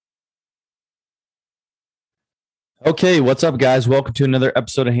Okay, what's up, guys? Welcome to another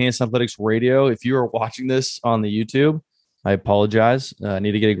episode of Hands Athletics Radio. If you are watching this on the YouTube, I apologize. I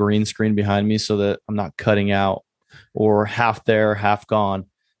need to get a green screen behind me so that I'm not cutting out or half there, half gone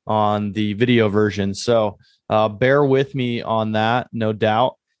on the video version. So bear with me on that, no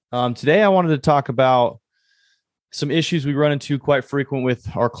doubt. Today, I wanted to talk about some issues we run into quite frequent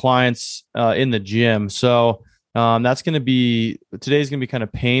with our clients in the gym. So that's going to be today's going to be kind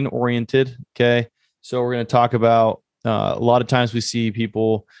of pain oriented. Okay. So we're going to talk about a lot of times we see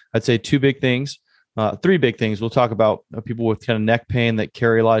people, I'd say three big things. We'll talk about people with kind of neck pain that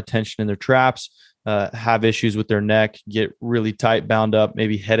carry a lot of tension in their traps, have issues with their neck, get really tight, bound up,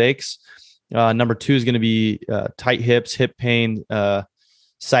 maybe headaches. Number two is going to be tight hips, hip pain,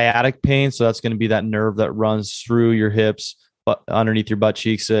 sciatic pain. So that's going to be that nerve that runs through your hips, but underneath your butt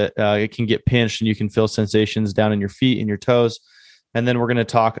cheeks. It can get pinched and you can feel sensations down in your feet and your toes. And then we're going to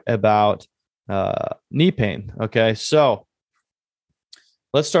talk about knee pain. Okay. So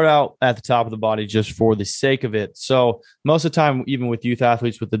let's start out at the top of the body just for the sake of it. So most of the time, even with youth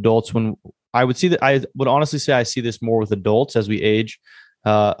athletes, with adults, when I would honestly say I see this more with adults as we age,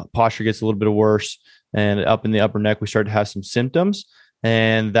 posture gets a little bit worse, and up in the upper neck, we start to have some symptoms.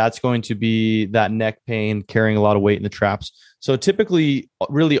 And that's going to be that neck pain, carrying a lot of weight in the traps. So typically,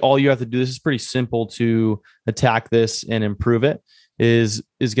 really all you have to do, this is pretty simple to attack this and improve it, is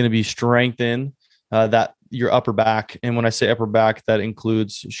going to be strengthen that your upper back. And when I say upper back, that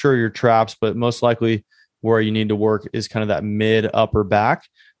includes sure your traps, but most likely where you need to work is kind of that mid upper back.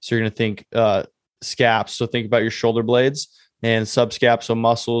 So you're going to think scaps. So think about your shoulder blades and subscaps, so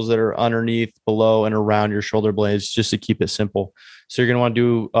muscles that are underneath, below, and around your shoulder blades, just to keep it simple. So you're going to want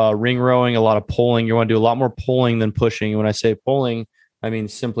to do ring rowing, a lot of pulling. You want to do a lot more pulling than pushing. And when I say pulling, I mean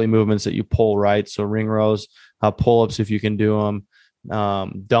simply movements that you pull, right? So ring rows, pull-ups if you can do them.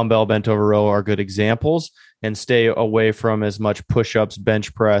 Dumbbell bent over row are good examples, and stay away from as much push-ups,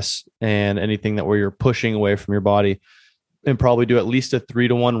 bench press, and anything that where you're pushing away from your body, and probably do at least a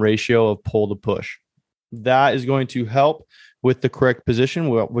 3-to-1 ratio of pull to push. That is going to help with the correct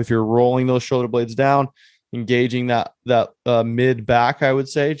position. If you're rolling those shoulder blades down, engaging that mid back, I would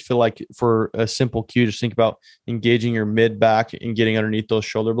say, feel like for a simple cue, just think about engaging your mid back and getting underneath those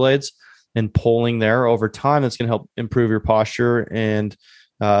shoulder blades and pulling there over time. That's going to help improve your posture. And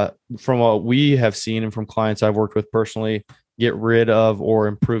from what we have seen and from clients I've worked with personally, get rid of or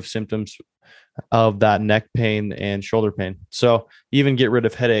improve symptoms of that neck pain and shoulder pain. So even get rid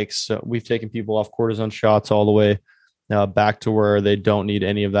of headaches. So we've taken people off cortisone shots all the way back to where they don't need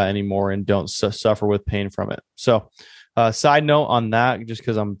any of that anymore and don't suffer with pain from it. So side note on that, just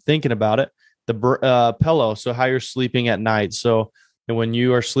because I'm thinking about it, the pillow. So how you're sleeping at night. So and when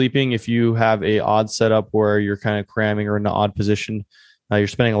you are sleeping, if you have a odd setup where you're kind of cramming or in an odd position, you're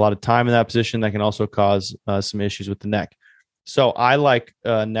spending a lot of time in that position, that can also cause some issues with the neck. So I like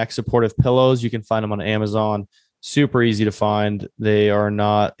neck supportive pillows. You can find them on Amazon. Super easy to find. They are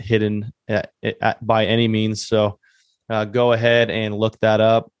not hidden by any means. So go ahead and look that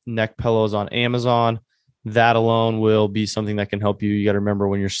up. Neck pillows on Amazon. That alone will be something that can help you. You got to remember,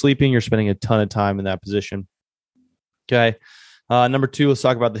 when you're sleeping, you're spending a ton of time in that position. Okay. Number two, let's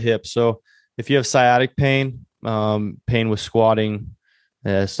talk about the hip. So if you have sciatic pain, pain with squatting,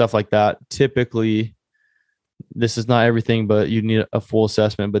 stuff like that, typically, this is not everything, but you need a full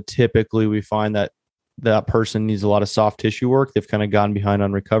assessment. But typically we find that that person needs a lot of soft tissue work. They've kind of gone behind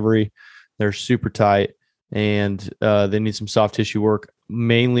on recovery. They're super tight, and they need some soft tissue work,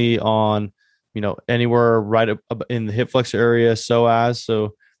 mainly on, anywhere right up in the hip flexor area, psoas.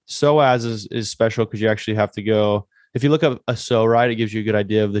 So psoas is special because you actually have to go, if you look up a psoas, right, it gives you a good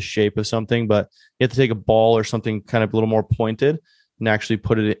idea of the shape of something, but you have to take a ball or something kind of a little more pointed and actually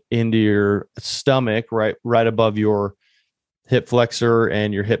put it into your stomach, right above your hip flexor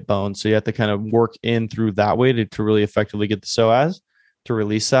and your hip bone. So you have to kind of work in through that way to really effectively get the psoas to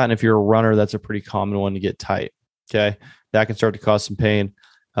release that. And if you're a runner, that's a pretty common one to get tight. Okay. That can start to cause some pain.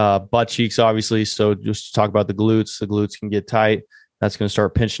 Butt cheeks, obviously. So just to talk about the glutes can get tight. That's going to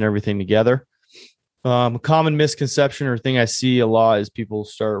start pinching everything together. A common misconception or thing I see a lot is people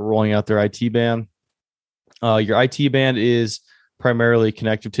start rolling out their IT band. Your IT band is primarily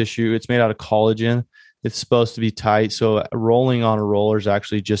connective tissue. It's made out of collagen. It's supposed to be tight. So rolling on a roller is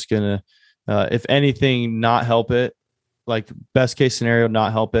actually just going to, if anything, not help it. Like best case scenario,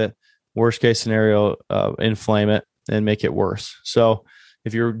 not help it. Worst case scenario, inflame it and make it worse. So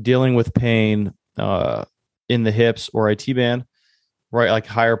if you're dealing with pain in the hips or IT band, right, like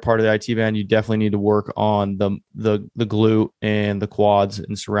higher part of the IT band, you definitely need to work on the glute and the quads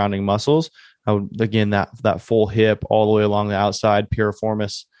and surrounding muscles. Again, that full hip all the way along the outside,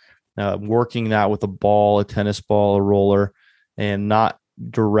 piriformis, working that with a ball, a tennis ball, a roller, and not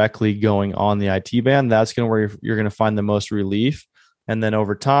directly going on the IT band. That's going to where you're going to find the most relief. And then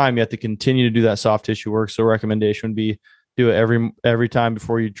over time, you have to continue to do that soft tissue work. So recommendation would be do it every time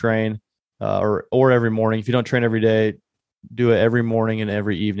before you train, or every morning. If you don't train every day, do it every morning and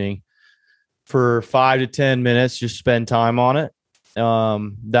every evening for 5 to 10 minutes. Just spend time on it.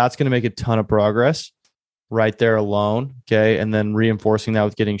 That's going to make a ton of progress right there alone. Okay. And then reinforcing that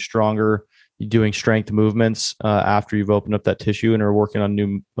with getting stronger, doing strength movements after you've opened up that tissue and are working on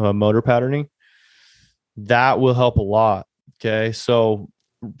new motor patterning. That will help a lot. Okay. So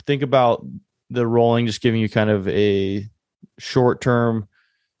think about the rolling just giving you kind of a short-term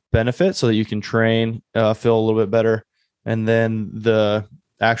benefit so that you can train, feel a little bit better. And then the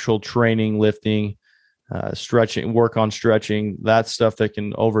actual training, lifting, stretching, work on stretching, that stuff that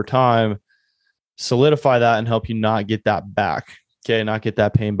can over time solidify that and help you not get that back. Okay. Not get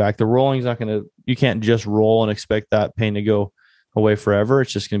that pain back. The rolling is not going to, you can't just roll and expect that pain to go away forever.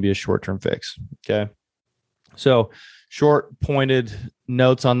 It's just going to be a short-term fix. Okay. So short pointed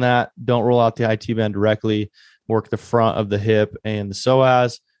notes on that. Don't roll out the IT band directly. Work the front of the hip and the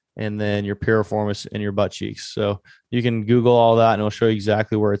psoas, and then your piriformis and your butt cheeks. So you can Google all that and it'll show you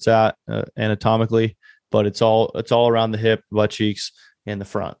exactly where it's at anatomically, but it's all around the hip, butt cheeks, and the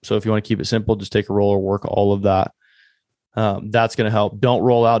front. So if you want to keep it simple, just take a roller, work all of that. That's going to help. Don't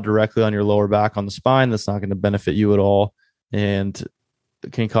roll out directly on your lower back on the spine. That's not going to benefit you at all, and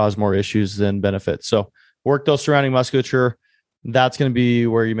it can cause more issues than benefits. So work those surrounding musculature. That's going to be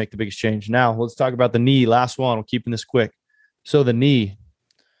where you make the biggest change. Now let's talk about the knee. Last one. We're keeping this quick. So the knee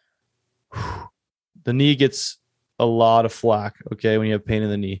gets a lot of flack. Okay. When you have pain in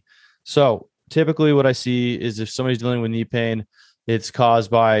the knee. So typically what I see is if somebody's dealing with knee pain, it's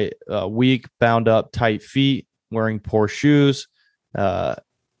caused by weak, bound up, tight feet, wearing poor shoes,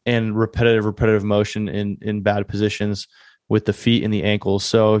 and repetitive motion in bad positions with the feet and the ankles.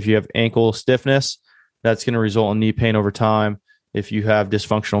 So if you have ankle stiffness, that's going to result in knee pain over time. If you have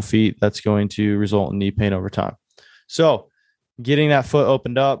dysfunctional feet, that's going to result in knee pain over time. So getting that foot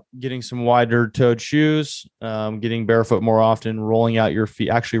opened up, getting some wider toed shoes, getting barefoot more often, rolling out your feet,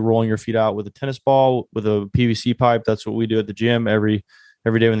 actually rolling your feet out with a tennis ball, with a PVC pipe. That's what we do at the gym every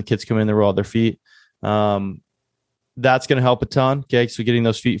day when the kids come in, they roll out their feet. That's going to help a ton. Okay. So getting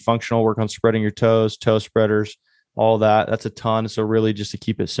those feet functional, work on spreading your toes, toe spreaders, all that. That's a ton. So really just to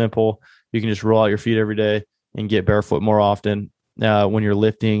keep it simple, you can just roll out your feet every day and get barefoot more often. When you're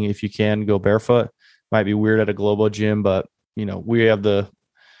lifting, if you can go barefoot, might be weird at a Globo gym, but we are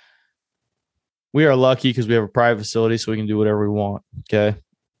lucky because we have a private facility, so we can do whatever we want. Okay.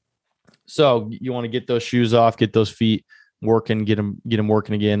 So you want to get those shoes off, get those feet working, get them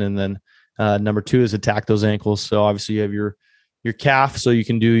working again. And then number 2 is attack those ankles. So obviously you have your calf, so you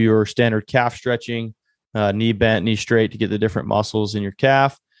can do your standard calf stretching, knee bent, knee straight to get the different muscles in your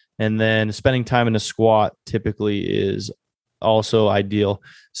calf. And then spending time in a squat typically is also ideal.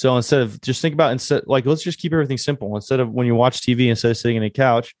 So let's just keep everything simple. Instead of when you watch TV, instead of sitting in a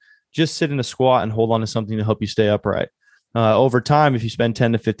couch, just sit in a squat and hold on to something to help you stay upright. Over time, if you spend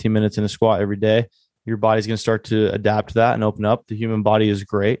 10 to 15 minutes in a squat every day, your body's going to start to adapt to that and open up. The human body is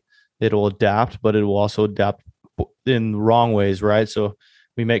great. It'll adapt, but it will also adapt in the wrong ways, right? So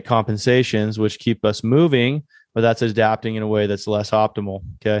we make compensations, which keep us moving, but that's adapting in a way that's less optimal.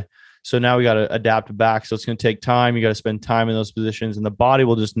 Okay. So now we got to adapt back. So it's going to take time. You got to spend time in those positions, and the body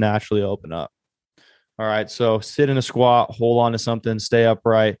will just naturally open up. All right. So sit in a squat, hold on to something, stay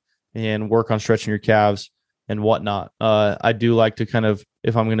upright, and work on stretching your calves and whatnot. I do like to kind of,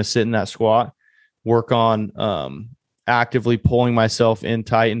 if I'm going to sit in that squat, work on actively pulling myself in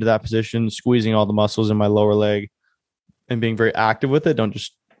tight into that position, squeezing all the muscles in my lower leg and being very active with it.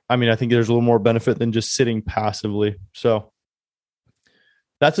 I think there's a little more benefit than just sitting passively. So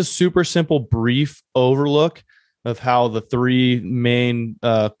that's a super simple, brief overlook of how the 3 main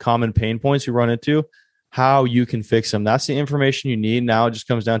common pain points you run into, how you can fix them. That's the information you need. Now it just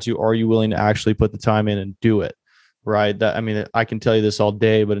comes down to, are you willing to actually put the time in and do it? Right. I can tell you this all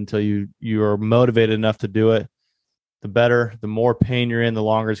day, but until you are motivated enough to do it, the better. The more pain you're in, the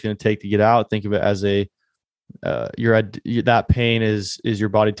longer it's going to take to get out. Think of it as that pain is your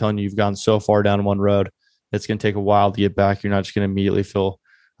body telling you you've gone so far down one road. It's going to take a while to get back. You're not just going to immediately feel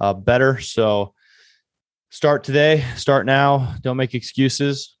better. So start today, start now. Don't make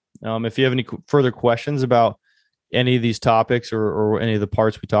excuses. If you have any further questions about any of these topics or any of the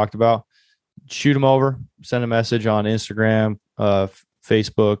parts we talked about, shoot them over, send a message on Instagram,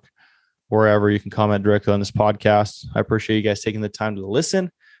 Facebook, wherever. You can comment directly on this podcast. I appreciate you guys taking the time to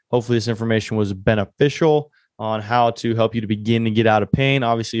listen. Hopefully this information was beneficial. on how to help you to begin to get out of pain.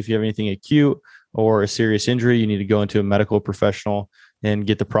 Obviously, if you have anything acute or a serious injury, you need to go into a medical professional and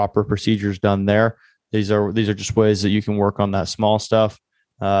get the proper procedures done there. These are just ways that you can work on that small stuff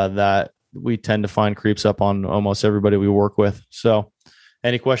that we tend to find creeps up on almost everybody we work with. So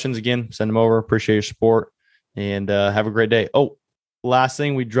any questions, again, send them over. Appreciate your support, and have a great day. Oh, last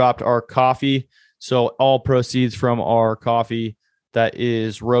thing, we dropped our coffee. So all proceeds from our coffee that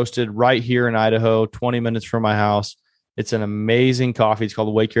is roasted right here in Idaho, 20 minutes from my house. It's an amazing coffee. It's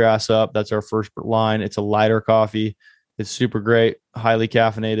called Wake Your Ass Up. That's our first line. It's a lighter coffee. It's super great, highly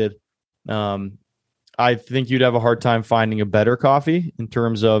caffeinated. I think you'd have a hard time finding a better coffee in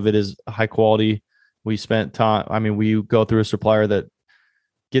terms of it is high quality. We spent time. I mean, we go through a supplier that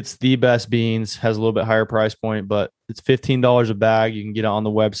gets the best beans, has a little bit higher price point, but it's $15 a bag. You can get it on the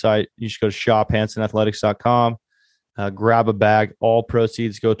website. You should go to shophansonathletics.com, grab a bag. All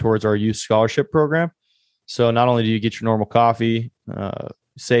proceeds go towards our youth scholarship program. So not only do you get your normal coffee,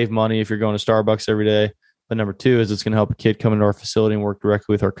 save money if you're going to Starbucks every day, but number two is it's going to help a kid come into our facility and work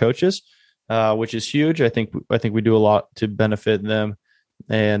directly with our coaches, which is huge. I think we do a lot to benefit them,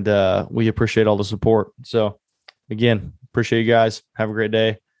 and we appreciate all the support. So again, appreciate you guys. Have a great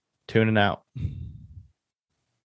day. Tuning out.